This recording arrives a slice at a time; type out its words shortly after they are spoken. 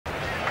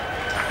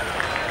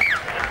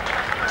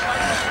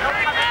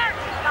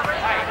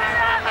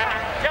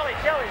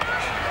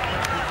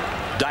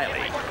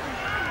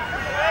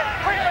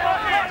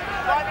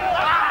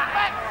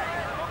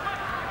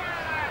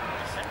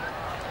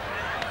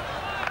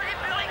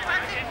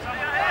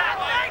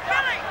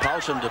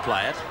Morrison to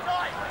play it.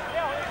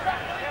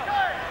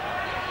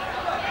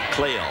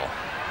 Cleal.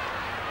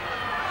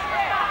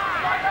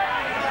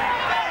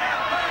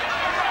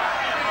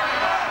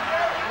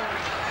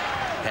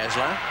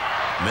 Hasler.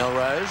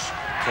 Melrose.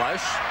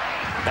 Close.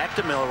 Back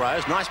to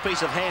Melrose. Nice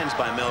piece of hands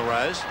by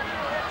Melrose.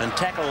 And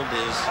tackled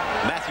is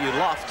Matthew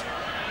Loft.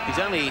 He's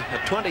only a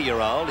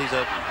 20-year-old. He's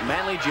a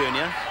Manly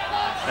junior.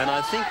 And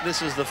I think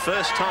this is the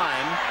first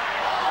time,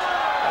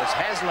 as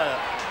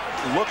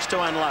Hasler looks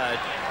to unload,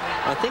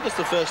 I think it's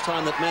the first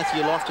time that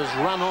Matthew Loft has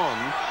run on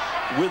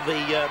with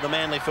the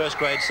Manly first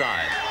grade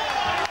side.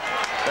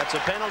 That's a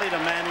penalty to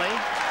Manly.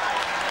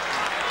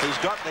 He's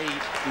got the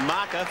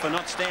marker for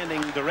not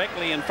standing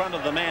directly in front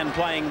of the man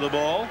playing the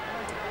ball.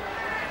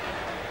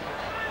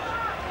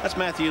 That's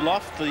Matthew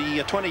Loft,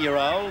 the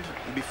 20-year-old.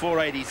 Before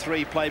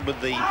 '83, played with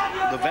the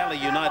Valley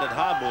United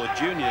Harbour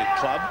Junior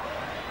Club.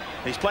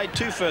 He's played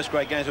 2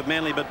 first-grade games with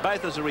Manly, but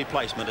both as a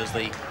replacement, as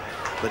the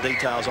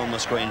details on the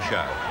screen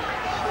show.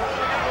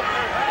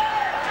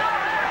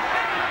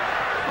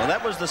 Well,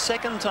 that was the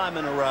second time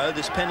in a row,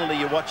 this penalty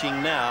you're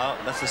watching now,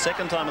 that's the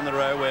second time in a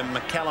row where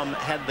McCallum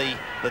had the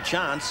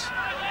chance,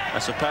 I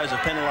suppose, of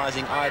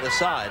penalising either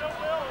side.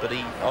 But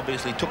he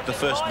obviously took the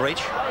first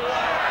breach.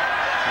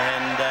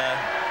 And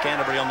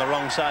Canterbury on the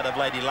wrong side of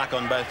Lady Luck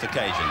on both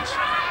occasions.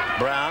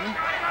 Brown.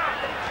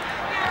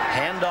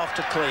 Hand off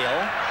to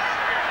Cleal.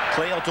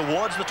 Cleal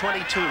towards the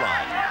 22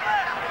 line.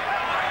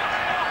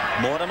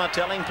 Mortimer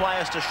telling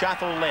players to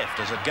shuffle left.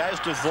 As it goes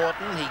to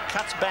Vautin, he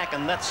cuts back,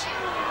 and that's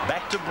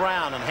back to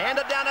Brown. And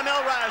handed down to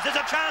Melrose. There's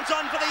a chance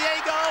on for the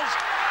Eagles.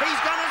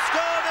 He's going to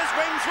score this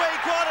ring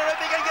three-quarter if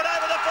he can get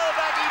over the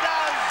fullback. He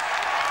does.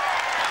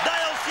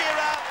 Dale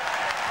Shearer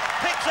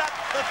picks up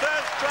the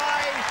first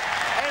try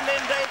and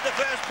indeed the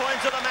first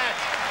points of the match.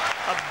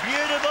 A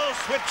beautiful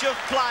switch of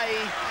play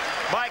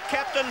by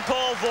Captain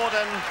Paul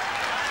Vautin.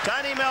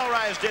 Tony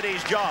Melrose did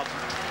his job.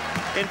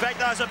 In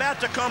fact, I was about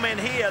to comment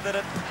here that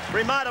it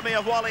reminded me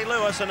of Wally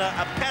Lewis and a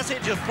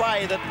passage of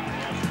play that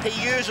he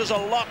uses a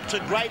lot to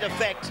great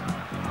effect.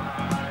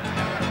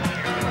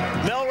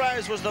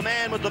 Melrose was the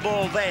man with the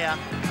ball there,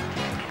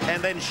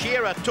 and then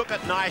Shearer took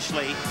it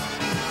nicely.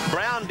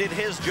 Brown did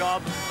his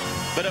job,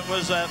 but it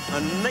was a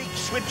neat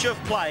switch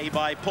of play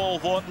by Paul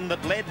Vautin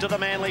that led to the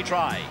Manly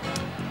try.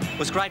 It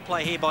was great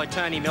play here by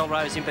Tony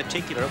Melrose in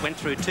particular. It went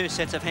through 2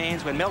 sets of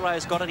hands. When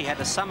Melrose got it, he had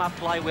to sum up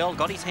play well,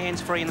 got his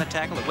hands free in the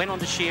tackle. It went on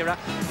to Shearer,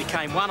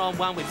 became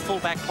one-on-one with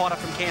fullback Potter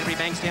from Canterbury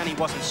Bankstown. He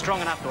wasn't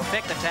strong enough to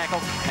affect the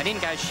tackle, and in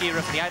goes Shearer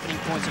for the opening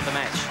points of the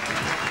match.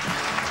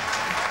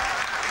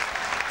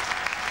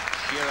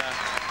 Shearer,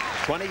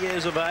 20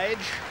 years of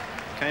age,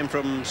 came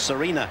from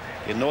Serena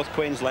in North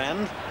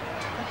Queensland,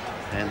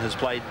 and has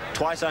played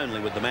twice only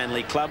with the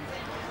Manly club,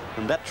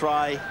 and that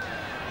try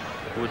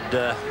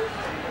would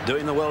do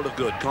him the world of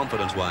good,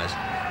 confidence-wise.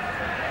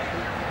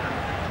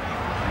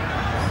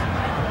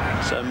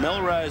 So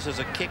Melrose has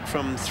a kick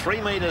from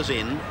 3 metres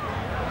in,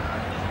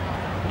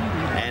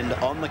 and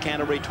on the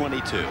Canterbury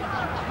 22.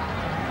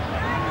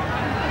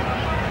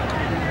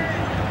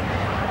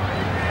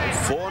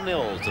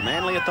 4-0 to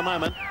Manly at the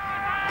moment.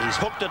 He's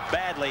hooked it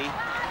badly,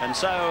 and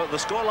so the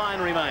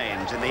scoreline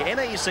remains. In the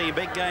NEC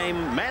big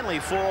game, Manly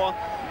 4,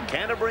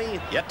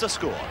 Canterbury yet to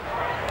score.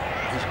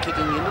 He's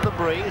kicking into the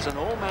breeze, and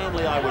all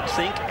Manly, I would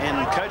think,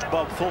 and Coach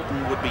Bob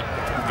Fulton would be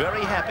very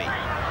happy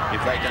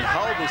if they can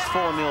hold this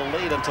 4-0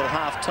 lead until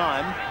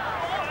half-time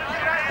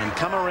and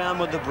come around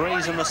with the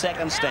breeze in the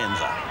second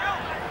stanza.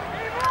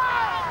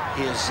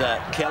 Here's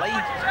Kelly.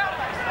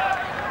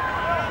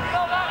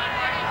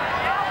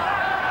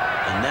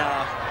 And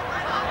now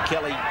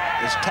Kelly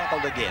is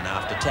tackled again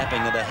after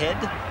tapping it ahead.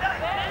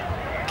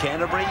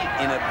 Canterbury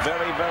in a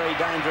very, very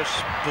dangerous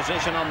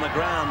position on the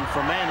ground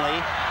for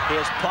Manly.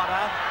 Here's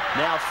Potter.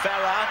 Now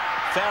Farrer.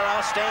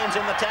 Farrer stands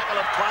in the tackle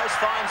at close,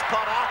 finds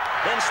Potter.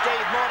 Then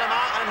Steve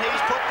Mortimer, and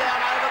he's put down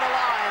over the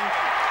line.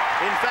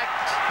 In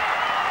fact,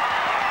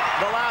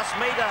 the last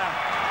metre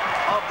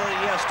of the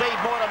Steve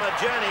Mortimer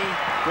journey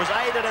was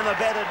aided and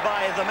abetted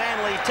by the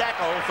Manly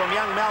tackle from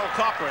young Mal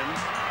Cochrane.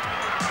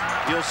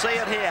 You'll see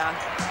it here.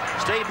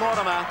 Steve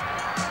Mortimer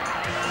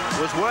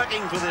was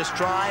working for this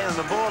try, and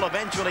the ball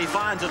eventually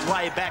finds its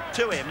way back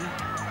to him.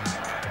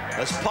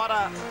 As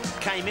Potter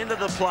came into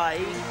the play,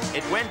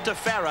 it went to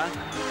Farrer,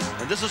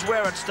 and this is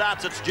where it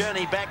starts its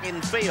journey back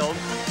in field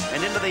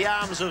and into the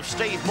arms of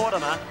Steve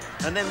Mortimer.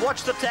 And then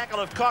watch the tackle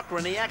of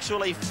Cochrane. He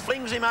actually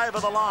flings him over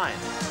the line.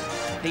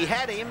 He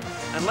had him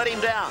and let him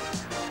down.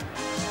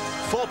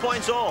 4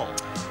 points all.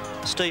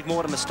 Steve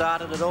Mortimer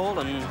started it all,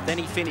 and then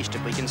he finished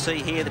it. We can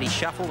see here that he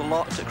shuffled a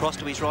lot across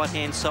to his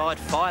right-hand side,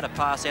 fired a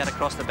pass out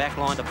across the back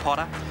line to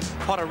Potter.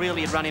 Potter really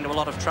had run into a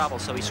lot of trouble,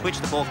 so he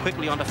switched the ball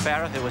quickly onto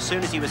Farrer, who, as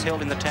soon as he was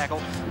held in the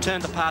tackle,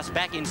 turned the pass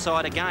back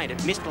inside again.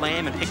 It missed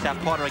Lamb and picked up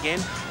Potter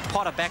again.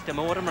 Potter back to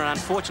Mortimer, and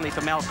unfortunately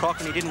for Mal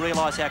Cochrane, he didn't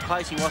realise how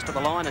close he was to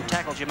the line, and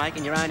tackles you make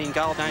in your own in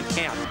goal don't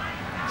count.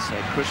 So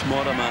Chris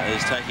Mortimer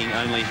is taking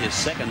only his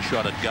second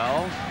shot at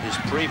goal. His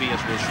previous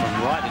was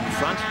from right in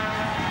front,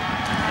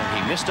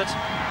 and he missed it.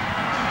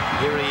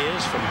 Here he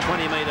is from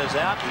 20 metres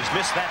out. He's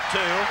missed that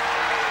too.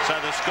 So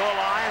the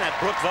scoreline at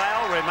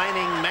Brookvale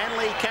remaining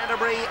Manly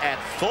Canterbury at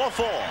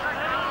 4-4.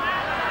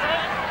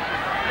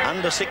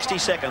 Under 60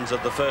 seconds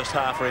of the first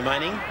half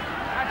remaining.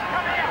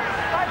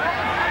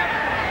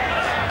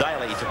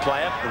 Daly to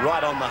play it,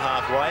 right on the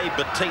halfway.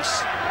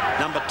 Batiste,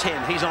 number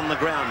 10, he's on the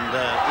ground,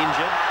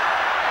 injured.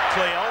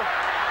 Cleal.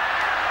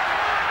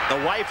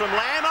 Away from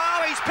Lamb.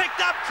 Oh, he's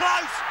picked up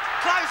Close.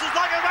 Close is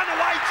like a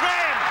runaway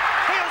tram.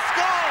 He'll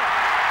score.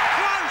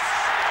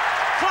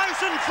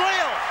 Close and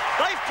Cleal.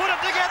 They've put it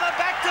together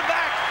back to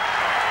back.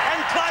 And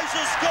Close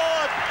has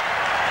scored.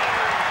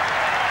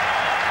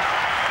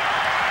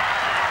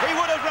 He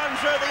would have run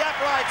through the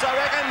uprights, I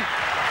reckon.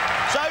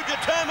 So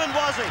determined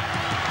was he.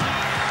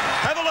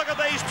 Have a look at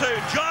these two.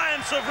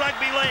 Giants of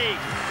rugby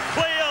league.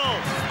 Cleal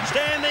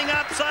standing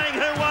up saying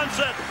who wants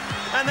it.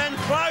 And then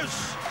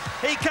Close.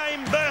 He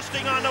came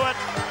bursting onto it.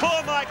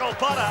 Poor Michael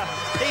Potter.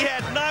 He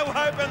had no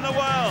hope in the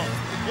world.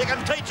 You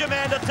can teach a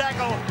man to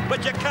tackle,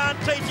 but you can't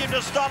teach him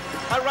to stop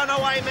a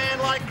runaway man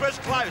like Chris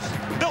Close.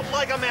 Built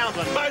like a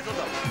mountain, both of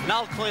them.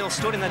 Noel Cleal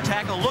stood in the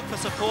tackle, looked for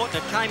support,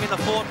 and it came in the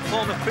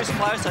form of Chris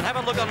Close. And have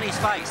a look on his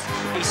face.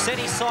 He set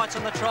his sights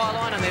on the try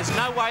line, and there's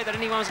no way that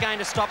anyone was going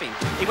to stop him.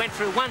 He went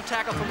through one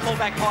tackle from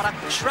fullback Potter,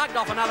 shrugged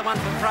off another one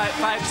from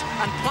Folks,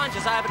 and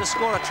plunges over to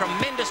score a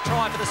tremendous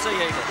try for the Sea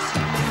Eagles.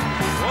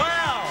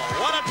 Wow,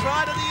 what a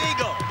try to the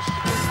Eagles.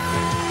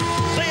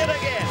 See it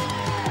again.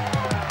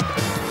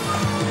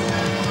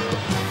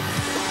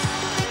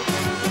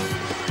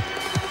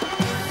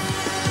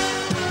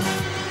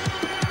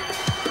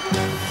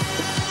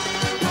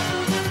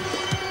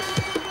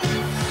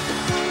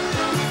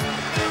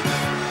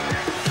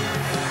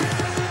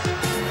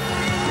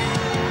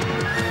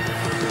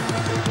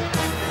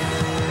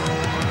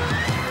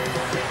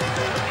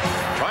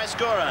 Try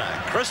scorer,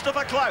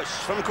 Christopher Close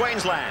from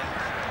Queensland.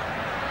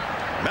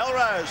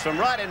 Melrose from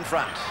right in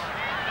front.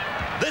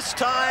 This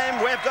time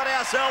we've got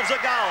ourselves a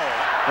goal.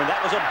 And that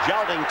was a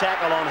jolting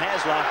tackle on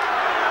Hasler.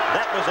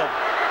 That was a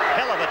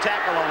hell of a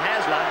tackle on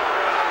Hasler.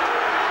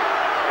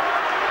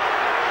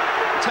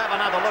 Let's have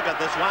another look at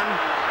this one.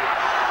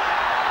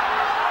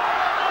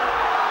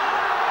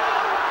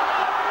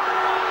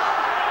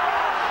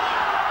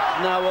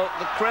 No, well,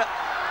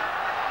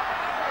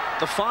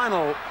 the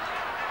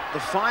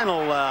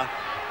final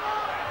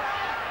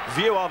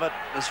view of it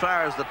as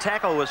far as the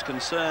tackle was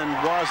concerned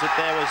was that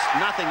there was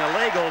nothing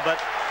illegal, but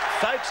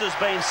Folks has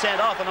been sent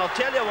off, and I'll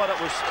tell you what it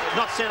was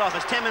not sent off.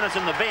 It's 10 minutes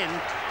in the bin.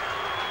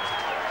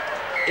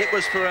 It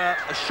was for a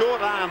short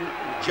arm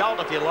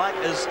jolt, if you like,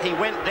 as he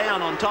went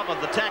down on top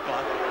of the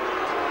tackler.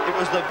 It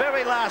was the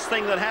very last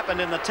thing that happened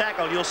in the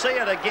tackle. You'll see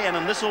it again,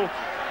 and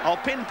I'll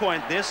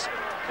pinpoint this.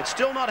 It's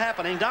still not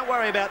happening. Don't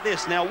worry about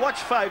this. Now watch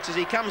Folks as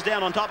he comes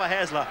down on top of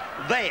Hasler.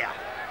 There.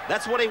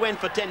 That's what he went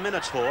for 10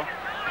 minutes for.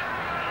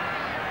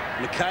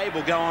 McCabe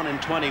will go on in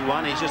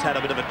 21. He's just had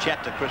a bit of a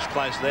chat to Chris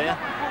Close there.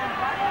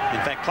 In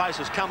fact, Close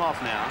has come off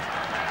now.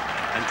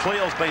 And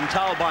Cleal's been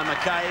told by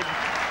McCabe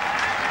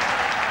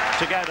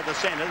to go to the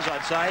centres,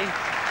 I'd say.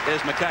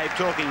 There's McCabe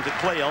talking to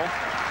Cleal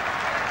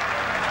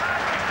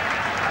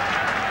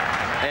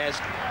as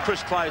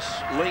Chris Close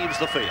leaves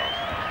the field.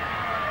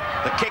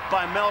 The kick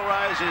by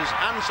Melrose is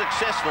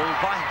unsuccessful.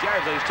 By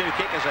Jove, these two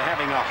kickers are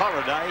having a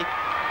horror day.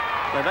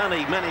 They've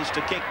only managed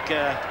to kick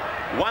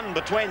one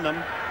between them.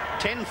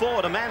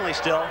 10-4 to Manly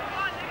still.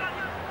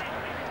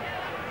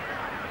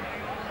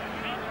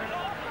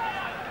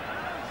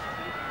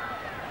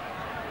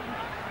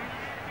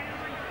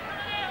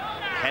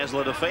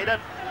 Hasler defeated.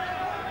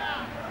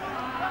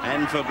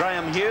 And for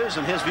Graham Hughes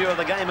and his view of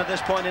the game at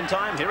this point in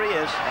time, here he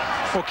is.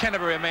 Well,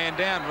 Canterbury a man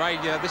down, Ray.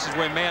 This is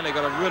where Manly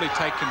got to really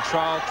take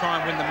control, try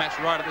and win the match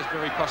right at this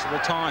very possible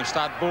time.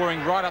 Start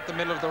boring right up the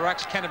middle of the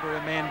rucks. Canterbury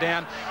a man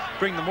down,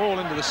 bring them all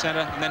into the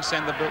centre, and then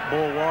send the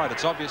ball wide.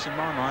 It's obvious in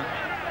my mind.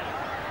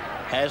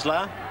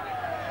 Hasler.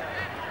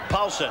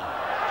 Paulson.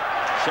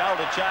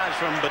 Shoulder charge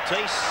from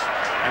Batiste.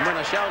 And when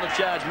a shoulder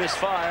charge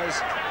misfires,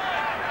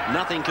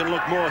 nothing can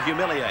look more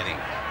humiliating.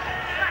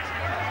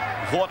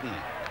 Vautin.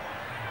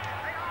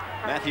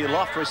 Matthew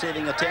Loft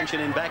receiving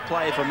attention in back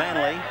play for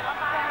Manly.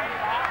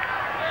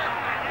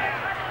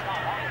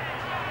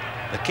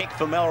 The kick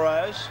for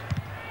Melrose.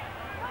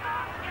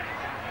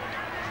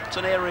 It's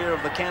an area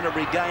of the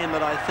Canterbury game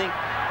that I think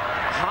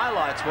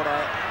highlights what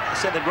I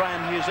said to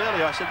Graham Hughes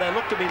earlier. I said they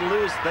look to be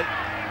loose. They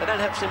don't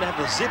seem to have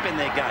the zip in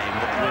their game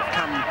that we've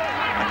come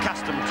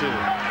accustomed to.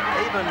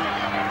 Even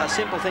a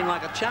simple thing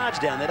like a charge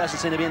down, there doesn't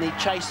seem to be any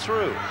chase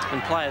through.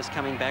 And players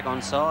coming back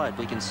onside.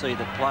 We can see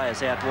that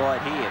players out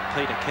wide here,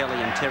 Peter Kelly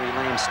and Terry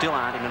Lamb, still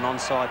aren't in an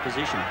onside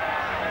position.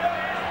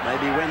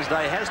 Maybe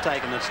Wednesday has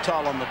taken its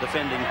toll on the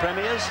defending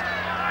premiers.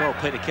 Well,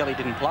 Peter Kelly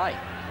didn't play.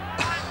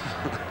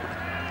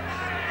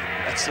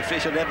 That's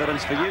sufficient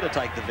evidence for you to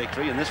take the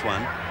victory in this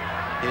one.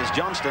 Here's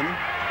Johnston.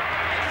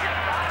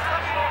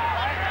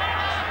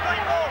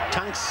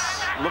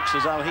 Tunks looks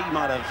as though he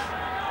might have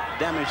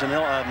damaged a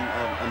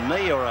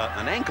knee or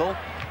an ankle.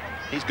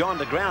 He's gone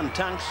to ground,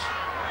 Tunks.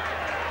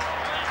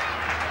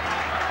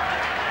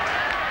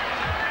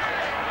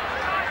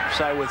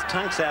 So with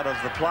Tunks out of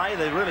the play,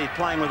 they're really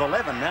playing with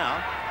 11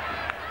 now.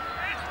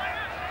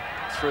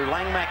 through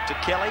Langmack to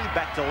Kelly,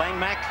 back to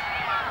Langmack.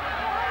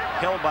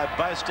 Held by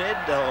Bosted,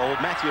 or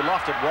Matthew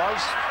Loft it was.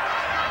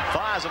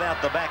 Fires it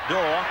out the back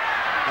door.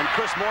 And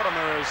Chris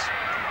Mortimer is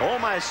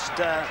almost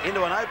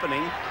into an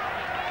opening.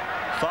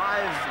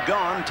 5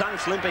 gone,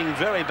 Tunks limping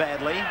very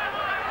badly.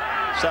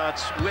 So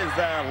it's with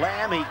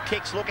Lamb. He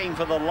kicks looking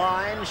for the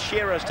line.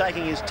 Shearer's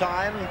taking his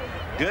time.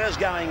 Gurr's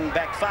going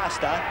back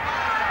faster.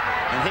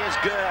 And here's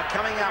Gurr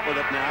coming up with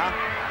it now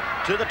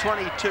to the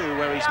 22,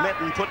 where he's met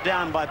and put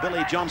down by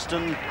Billy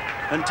Johnston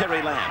and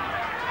Terry Lamb.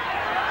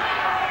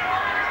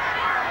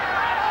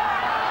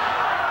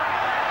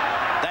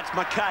 That's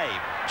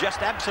McCabe,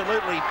 just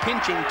absolutely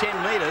pinching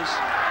 10 metres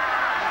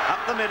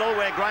up the middle,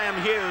 where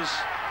Graham Hughes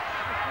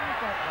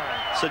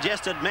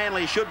suggested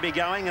Manly should be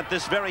going at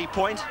this very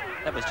point.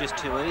 That was just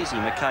too easy.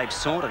 McCabe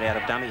sauntered out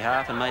of dummy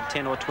half and made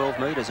 10 or 12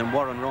 metres, and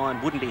Warren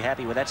Ryan wouldn't be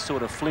happy with that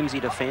sort of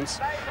flimsy defence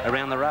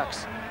around the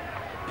rucks.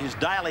 Is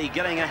Daly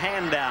getting a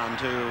hand down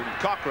to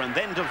Cochrane,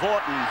 then to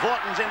Vautin.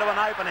 Vautin's into an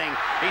opening.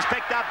 He's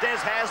picked up Des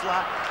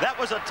Hasler. That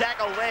was a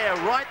tackle there,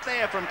 right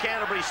there from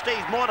Canterbury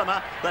Steve Mortimer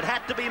that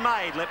had to be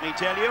made, let me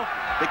tell you,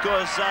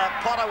 because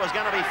Potter was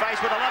going to be faced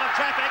with a lot of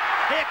traffic.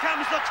 Here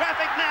comes the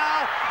traffic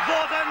now.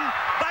 Vautin,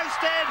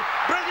 Bosted,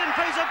 brilliant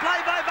piece of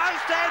play by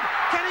Bosted.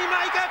 Can he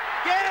make it?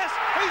 Yes,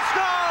 he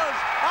scores.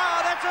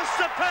 Oh, that's a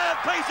superb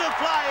piece of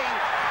play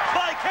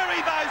by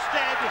Kerry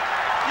Bosted.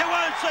 You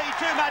won't see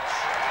too much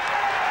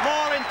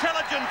more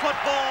intelligent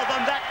football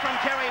than that from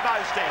Kerry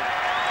Bosted.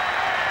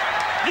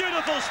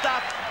 Beautiful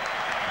stuff.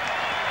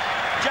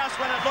 Just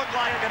when it looked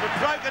like it had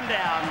broken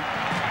down,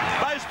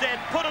 Bosted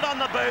put it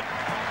on the boot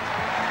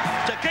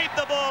to keep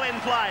the ball in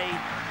play.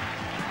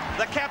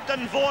 The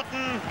captain,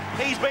 Vautin,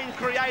 he's been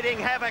creating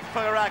havoc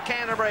for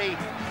Canterbury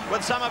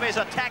with some of his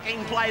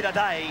attacking play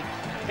today.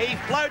 He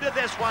floated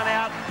this one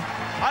out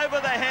over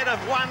the head of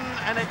one,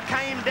 and it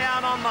came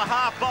down on the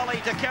half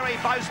volley to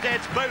Kerry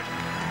Bosted's boot.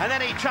 And then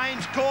he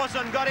changed course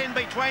and got in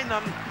between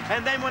them.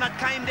 And then when it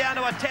came down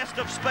to a test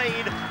of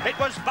speed, it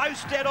was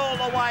Bosted all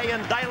the way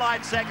and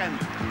Daylight second.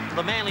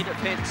 The Manly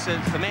defence,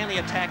 the Manly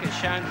attack has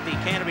shown that the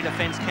Canterbury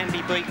defence can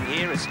be beaten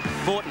here as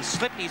Vautin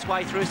slipped his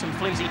way through some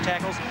flimsy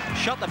tackles,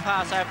 shot the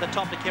pass over the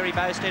top to Kerry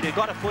Bosted, who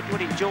got a footwood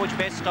in George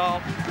Best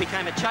style.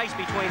 Became a chase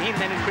between him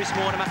then and Chris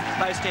Mortimer.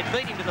 Bosted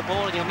beat him to the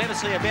ball, and you'll never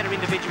see a better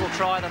individual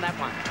try than that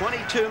one.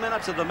 22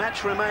 minutes of the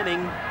match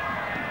remaining.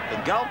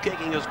 The goal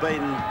kicking has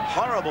been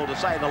horrible, to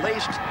say the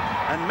least,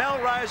 and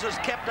Melrose has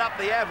kept up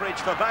the average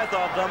for both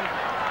of them.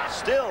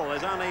 Still,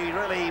 there's only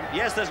really,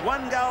 yes, there's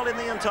 1 goal in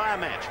the entire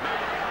match.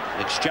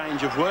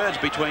 Exchange of words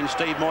between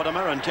Steve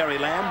Mortimer and Terry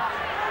Lamb.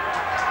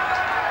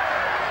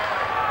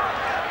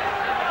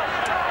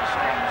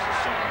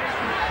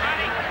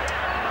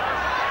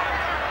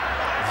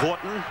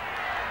 Vautin,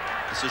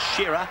 this is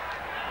Shearer.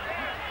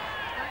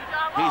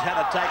 He's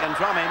had it taken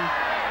from him.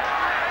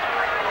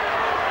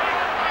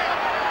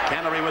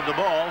 Canterbury with the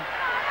ball.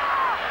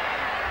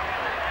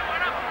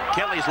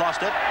 Kelly's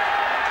lost it.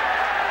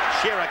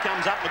 Shearer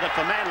comes up with it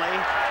for Manly.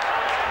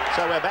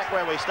 So we're back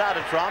where we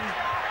started from.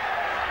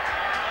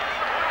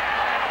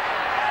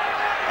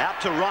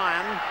 Out to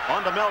Ryan,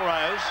 on to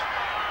Melrose.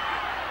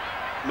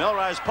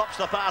 Melrose pops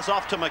the pass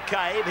off to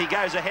McCabe. He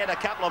goes ahead a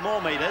couple of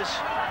more metres.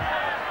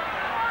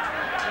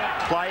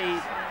 Play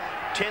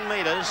 10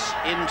 metres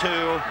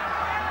into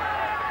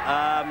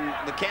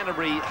the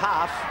Canterbury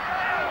half.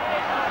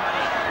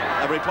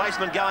 A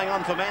replacement going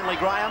on for Manly,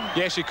 Graham?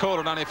 Yes, you called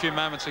it only a few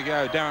moments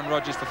ago. Darren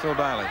Rogers for Phil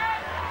Daly.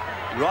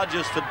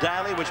 Rogers for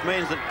Daly, which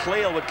means that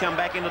Cleal would come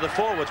back into the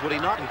forwards, would he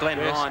not? And Glenn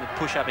Ryan would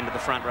push up into the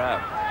front row.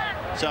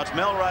 So it's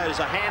Melrose,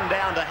 a hand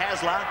down to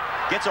Hasler.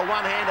 Gets a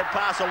one-handed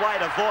pass away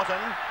to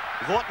Vautin.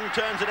 Vautin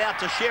turns it out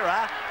to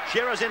Shearer.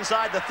 Shearer's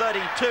inside the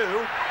 32.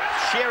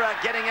 Shearer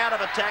getting out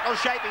of a tackle,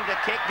 shaping to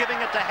kick, giving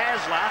it to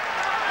Hasler.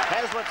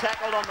 Hasler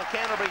tackled on the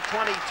Canterbury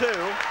 22.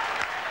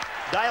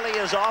 Daly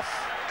is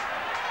off.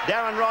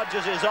 Darren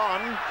Rogers is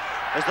on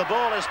as the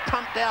ball is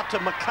pumped out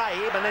to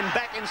McCabe and then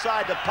back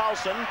inside to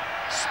Paulson.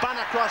 Spun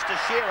across to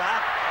Shearer.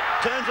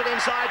 Turns it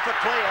inside for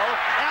Cleal.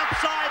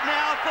 Outside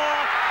now for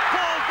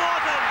Paul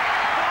Vautin.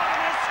 Vautin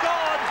has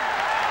scored.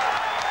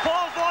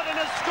 Paul Vautin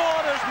has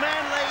scored as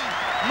Manly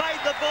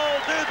made the ball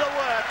do the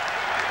work.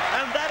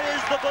 And that is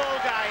the ball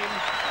game.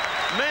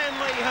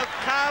 Manly have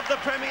carved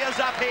the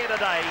premiers up here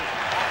today.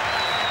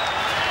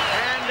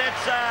 And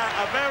it's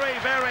a very,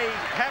 very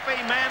happy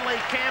Manly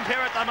camp here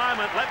at the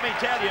moment, let me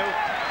tell you.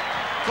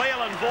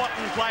 Cleal and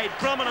Vautin played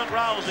prominent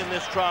roles in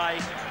this try.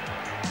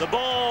 The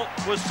ball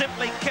was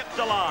simply kept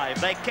alive.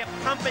 They kept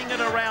pumping it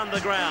around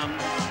the ground.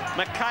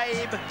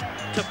 McCabe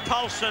to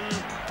Paulson.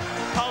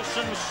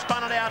 Paulson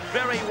spun it out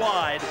very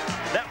wide.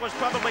 That was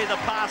probably the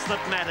pass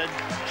that mattered.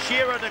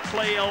 Shearer to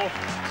Cleal.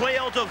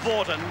 Cleal to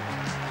Vautin.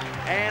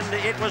 And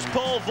it was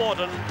Paul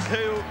Vautin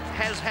who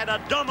has had a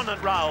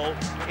dominant role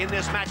in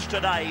this match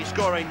today,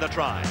 scoring the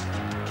try.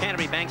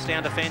 Canterbury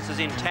Bankstown defence is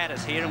in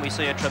tatters here, and we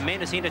see a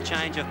tremendous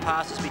interchange of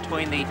passes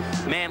between the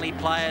Manly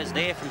players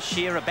there, from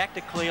Shearer back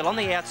to Cleal on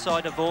the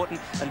outside to Vautin,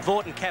 and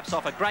Vautin caps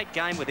off a great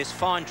game with this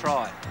fine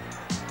try.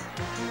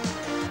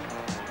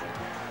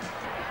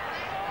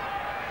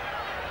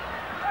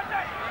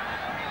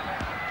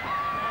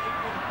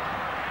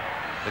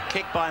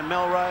 kick by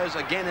Melrose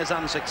again is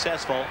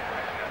unsuccessful.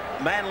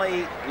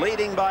 Manly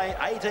leading by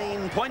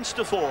 18 points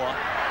to 4.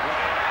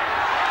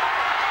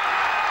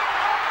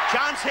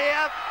 Chance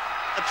here,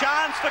 a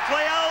chance for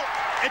Cleal.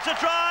 It's a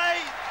try.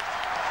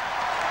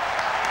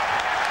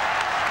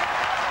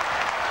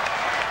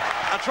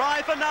 A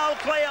try for Noel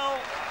Cleal.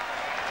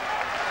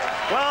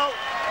 Well,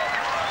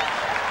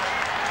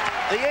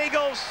 the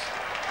Eagles,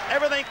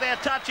 everything they're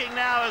touching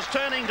now is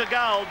turning to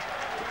gold.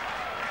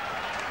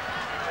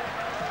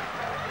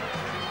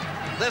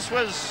 This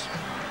was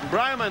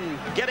Broman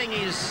getting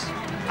his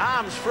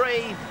arms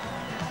free,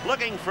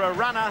 looking for a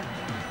runner,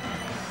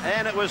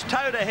 and it was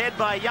towed ahead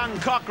by young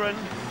Cochrane.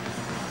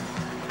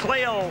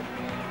 Cleal,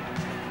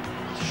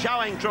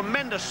 showing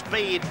tremendous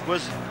speed,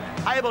 was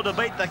able to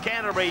beat the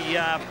Canterbury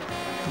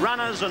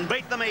runners and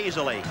beat them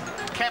easily,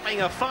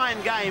 capping a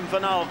fine game for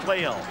Noel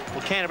Cleal.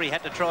 Well, Canterbury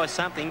had to try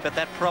something, but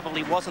that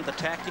probably wasn't the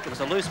tactic. It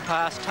was a loose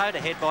pass, towed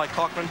ahead by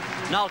Cochrane.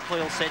 Noel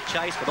Cleal set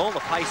chase with all the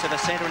pace of a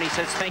centre, and he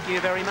says, thank you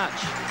very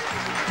much.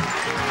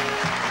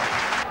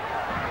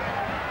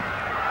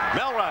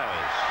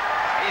 Melrose,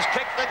 he's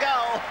kicked the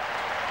goal,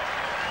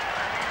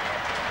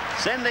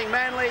 sending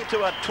Manly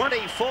to a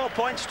 24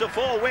 points to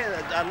 4 win,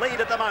 a lead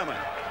at the moment.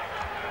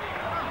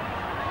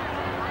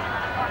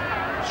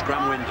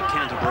 Scrum win to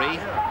Canterbury.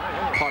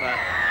 Potter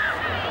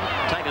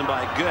taken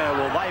by Gurr.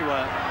 Well, they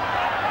were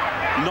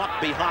not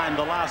behind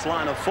the last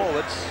line of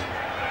forwards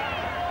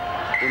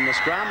in the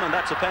scrum, and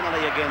that's a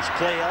penalty against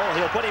Cleal.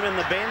 He'll put him in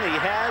the bin. He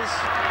has.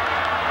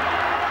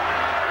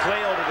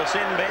 Cleal to the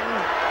sin bin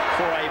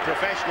for a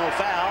professional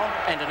foul.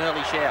 And an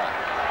early shower.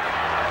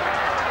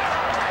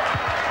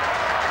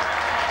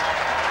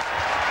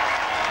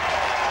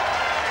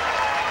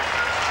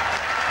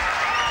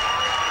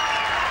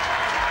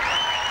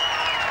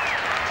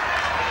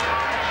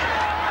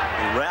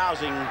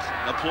 Rousing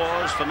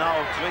applause for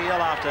Noel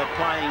Cleal after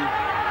playing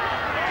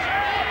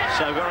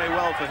so very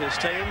well for his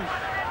team.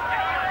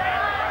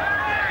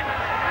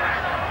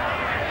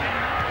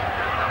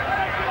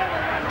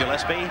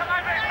 Gillespie.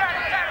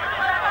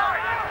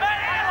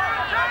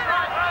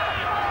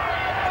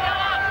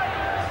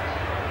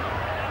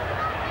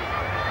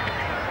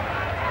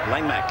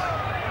 Langmack.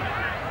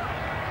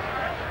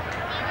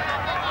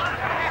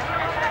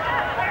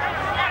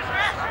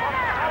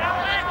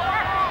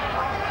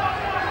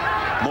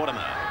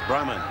 Mortimer.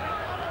 Broman.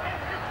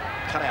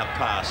 Cut-out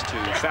pass to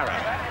Farah.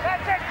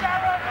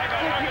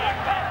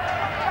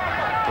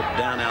 Put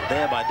down out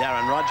there by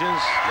Darren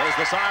Rogers. There's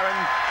the siren.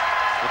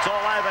 It's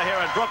all over here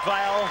at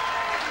Brookvale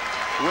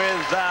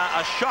with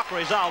a shock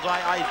result.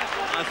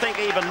 I think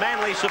even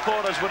Manly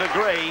supporters would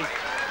agree.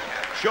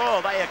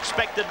 Sure, they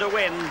expected to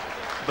win,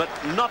 but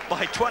not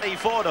by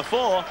 24 to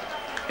 4.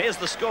 Here's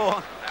the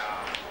score.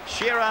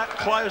 Shearer,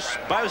 Close,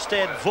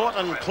 Bowstead,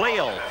 Vautin,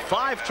 Cleal.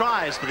 5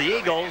 tries for the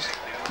Eagles.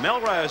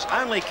 Melrose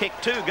only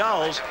kicked 2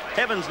 goals.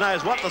 Heavens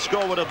knows what the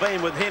score would have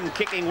been with him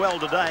kicking well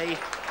today.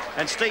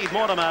 And Steve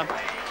Mortimer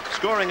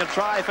scoring a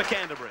try for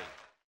Canterbury.